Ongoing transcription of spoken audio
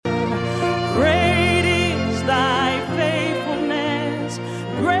Great is thy faithfulness.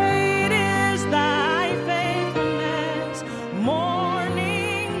 Great is thy faithfulness.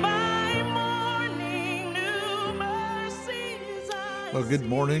 Morning by morning, new mercies I Well, good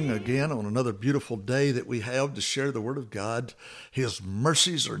morning again on another beautiful day that we have to share the Word of God. His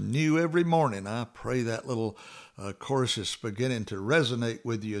mercies are new every morning. I pray that little chorus is beginning to resonate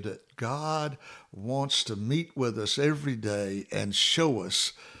with you, that God wants to meet with us every day and show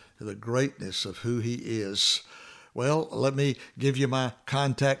us the greatness of who He is. Well, let me give you my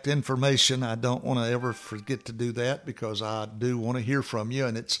contact information. I don't want to ever forget to do that because I do want to hear from you,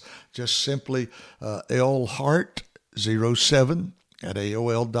 and it's just simply lhart07 at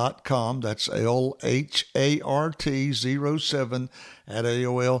AOL.com. That's LHART07 at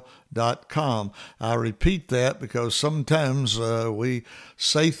AOL.com. I repeat that because sometimes we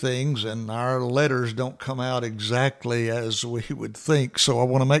say things and our letters don't come out exactly as we would think. So I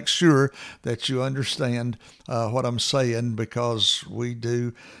want to make sure that you understand what I'm saying, because we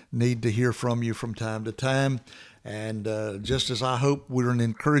do need to hear from you from time to time. And just as I hope we're an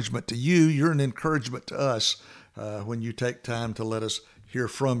encouragement to you, you're an encouragement to us when you take time to let us hear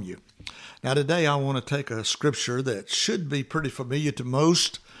from you. Now today I want to take a scripture that should be pretty familiar to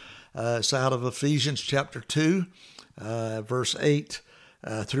most. It's out of Ephesians chapter 2, verse 8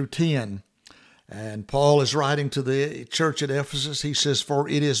 through 10. And Paul is writing to the church at Ephesus. He says, "For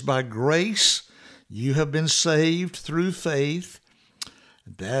it is by grace you have been saved through faith,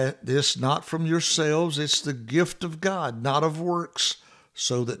 that this not from yourselves, it's the gift of God, not of works,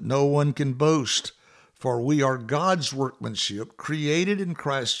 so that no one can boast. For we are God's workmanship, created in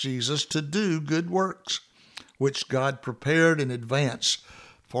Christ Jesus to do good works, which God prepared in advance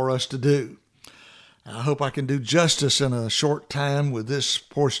for us to do." I hope I can do justice in a short time with this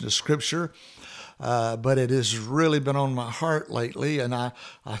portion of Scripture, but it has really been on my heart lately, and I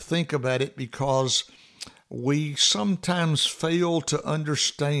think about it because we sometimes fail to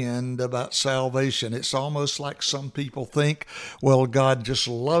understand about salvation. It's almost like some people think, well, God just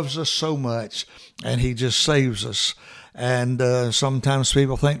loves us so much and He just saves us. And sometimes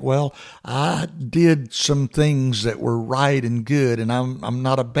people think, well, I did some things that were right and good, and I'm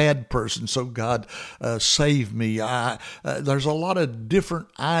not a bad person, so God saved me. There's a lot of different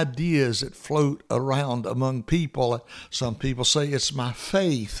ideas that float around among people. Some people say it's my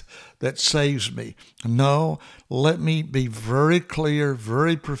faith that saves me. No, let me be very clear,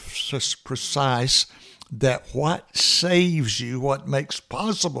 very precise, that what saves you, what makes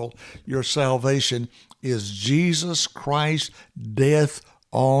possible your salvation, is Jesus Christ's death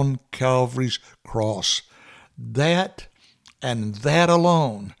on Calvary's cross. That and that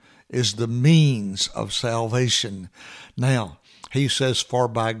alone is the means of salvation. Now, he says, "For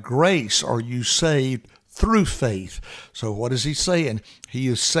by grace are you saved through faith." So what is he saying? He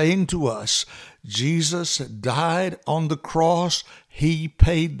is saying to us, Jesus died on the cross. He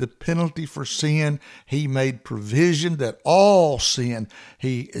paid the penalty for sin. He made provision that all sin,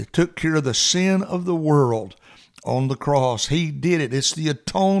 He took care of the sin of the world on the cross. He did it. It's the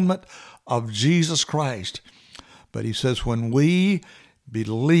atonement of Jesus Christ. But he says when we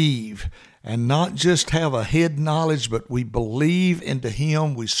believe, and not just have a head knowledge, but we believe into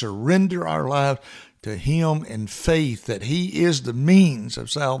Him, we surrender our lives to Him in faith that He is the means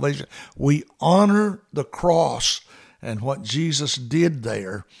of salvation, we honor the cross and what Jesus did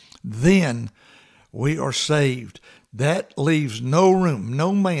there, then we are saved. That leaves no room.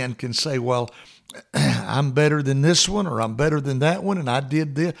 No man can say, well, I'm better than this one, or I'm better than that one, and I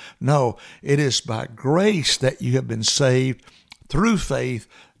did this. No, it is by grace that you have been saved through faith,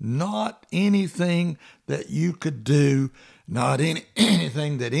 not anything that you could do, not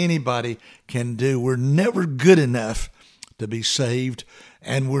anything that anybody can do. We're never good enough to be saved,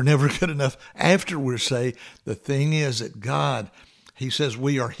 and we're never good enough after we're saved. The thing is that God, He says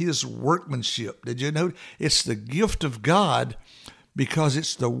we are His workmanship. Did you know? It's the gift of God because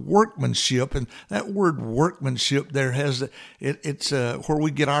it's the workmanship. And that word workmanship there has, it's where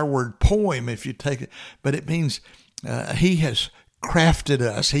we get our word poem, if you take it. But it means He has crafted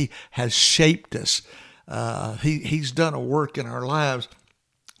us. He has shaped us. He's done a work in our lives.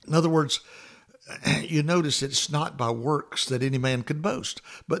 In other words, you notice it's not by works that any man could boast.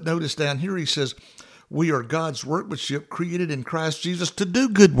 But notice down here he says, we are God's workmanship created in Christ Jesus to do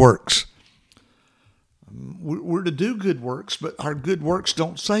good works. We're to do good works, but our good works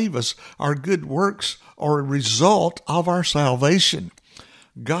don't save us. Our good works are a result of our salvation.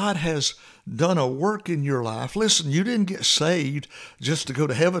 God has done a work in your life. Listen, you didn't get saved just to go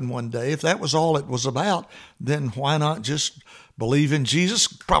to heaven one day. If that was all it was about, then why not just believe in Jesus?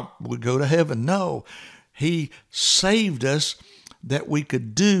 Probably go to heaven. No, He saved us that we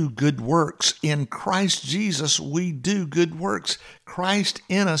could do good works. In Christ Jesus, we do good works. Christ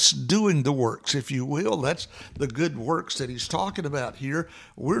in us doing the works, if you will. That's the good works that he's talking about here.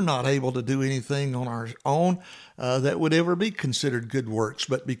 We're not able to do anything on our own that would ever be considered good works,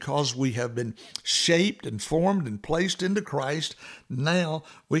 but because we have been shaped and formed and placed into Christ, now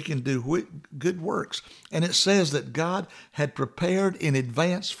we can do good works. And it says that God had prepared in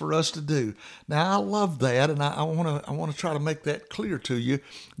advance for us to do. Now, I love that, and I want to try to make that clear to you,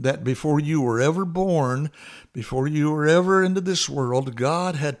 that before you were ever born, before you were ever into this world,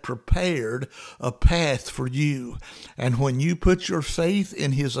 God had prepared a path for you. And when you put your faith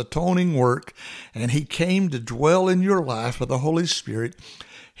in his atoning work, and he came to dwell in your life by the Holy Spirit,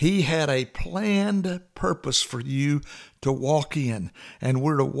 he had a planned purpose for you to walk in. And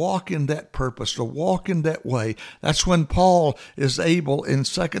we're to walk in that purpose, to walk in that way. That's when Paul is able in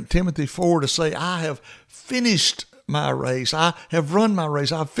 2 Timothy 4 to say, I have finished my race. I have run my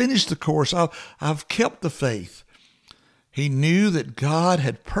race. I've finished the course. I've kept the faith. He knew that God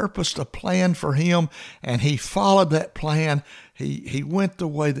had purposed a plan for him, and he followed that plan. He went the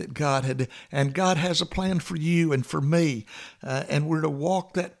way that God had, and God has a plan for you and for me, and we're to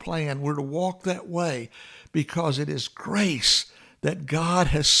walk that plan. We're to walk that way because it is grace that God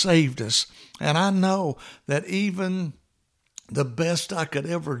has saved us. And I know that even the best I could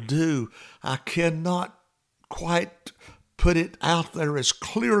ever do, I cannot quite put it out there as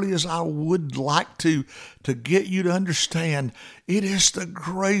clearly as I would like to get you to understand. It is the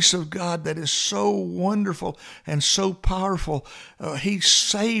grace of God that is so wonderful and so powerful. He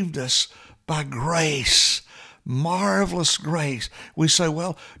saved us by grace. Marvelous grace. We say,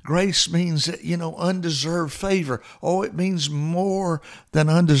 well, grace means, undeserved favor. Oh, it means more than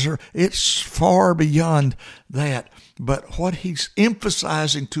undeserved. It's far beyond that. But what he's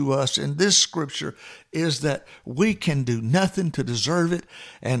emphasizing to us in this scripture is that we can do nothing to deserve it.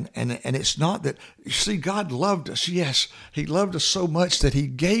 And it's not that, you see, God loved us. Yes, he loved us so much that he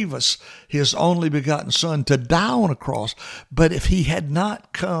gave us his only begotten son to die on a cross. But if he had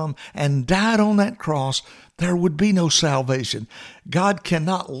not come and died on that cross, there would be no salvation. God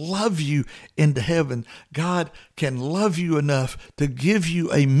cannot love you into heaven. God can love you enough to give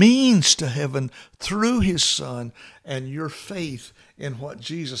you a means to heaven through his son and your faith in what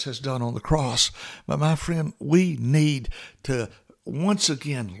Jesus has done on the cross. But my friend, we need to once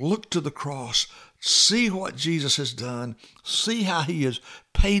again look to the cross, see what Jesus has done, see how he has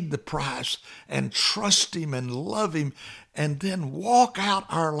paid the price, and trust him and love him, and then walk out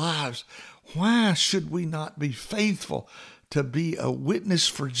our lives. Why should we not be faithful to be a witness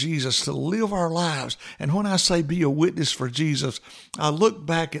for Jesus, to live our lives? And when I say be a witness for Jesus, I look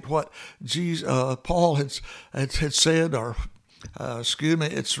back at what Paul had said, or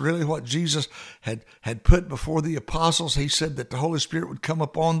it's really what Jesus had put before the apostles. He said that the Holy Spirit would come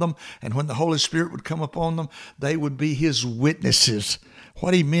upon them, and when the Holy Spirit would come upon them, they would be his witnesses.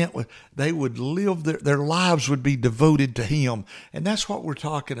 What he meant was they would live, their lives would be devoted to him. And that's what we're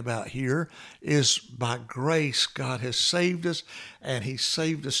talking about here, is by grace God has saved us, and he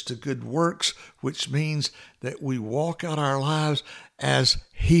saved us to good works, which means that we walk out our lives as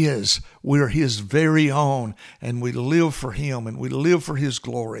his. We're his very own, and we live for him, and we live for his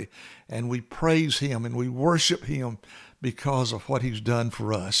glory, and we praise him, and we worship him because of what he's done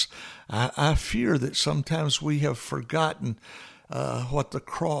for us. I fear that sometimes we have forgotten what the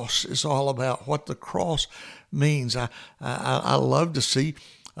cross is all about, what the cross means. I love to see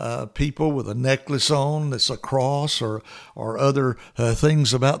people with a necklace on that's a cross, or other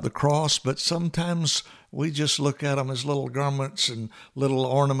things about the cross, but sometimes we just look at them as little garments and little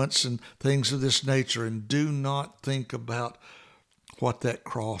ornaments and things of this nature, and do not think about what that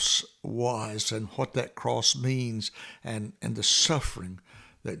cross was and what that cross means, and the suffering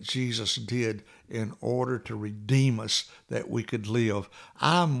that Jesus did in order to redeem us, that we could live.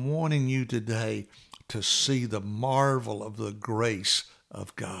 I'm wanting you today to see the marvel of the grace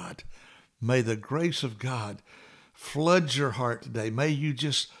of God. May the grace of God flood your heart today. May you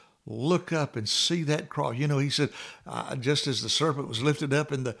just look up and see that cross. He said, just as the serpent was lifted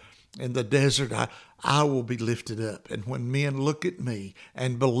up in the desert, I will be lifted up. And when men look at me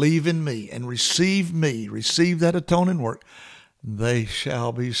and believe in me and receive that atoning work, they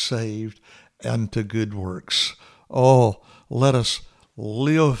shall be saved unto good works. Oh, let us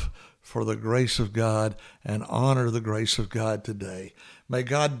live for the grace of God and honor the grace of God today. May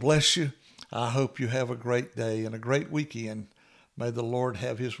God bless you. I hope you have a great day and a great weekend. May the Lord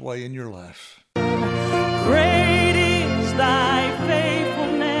have his way in your life. Great is thy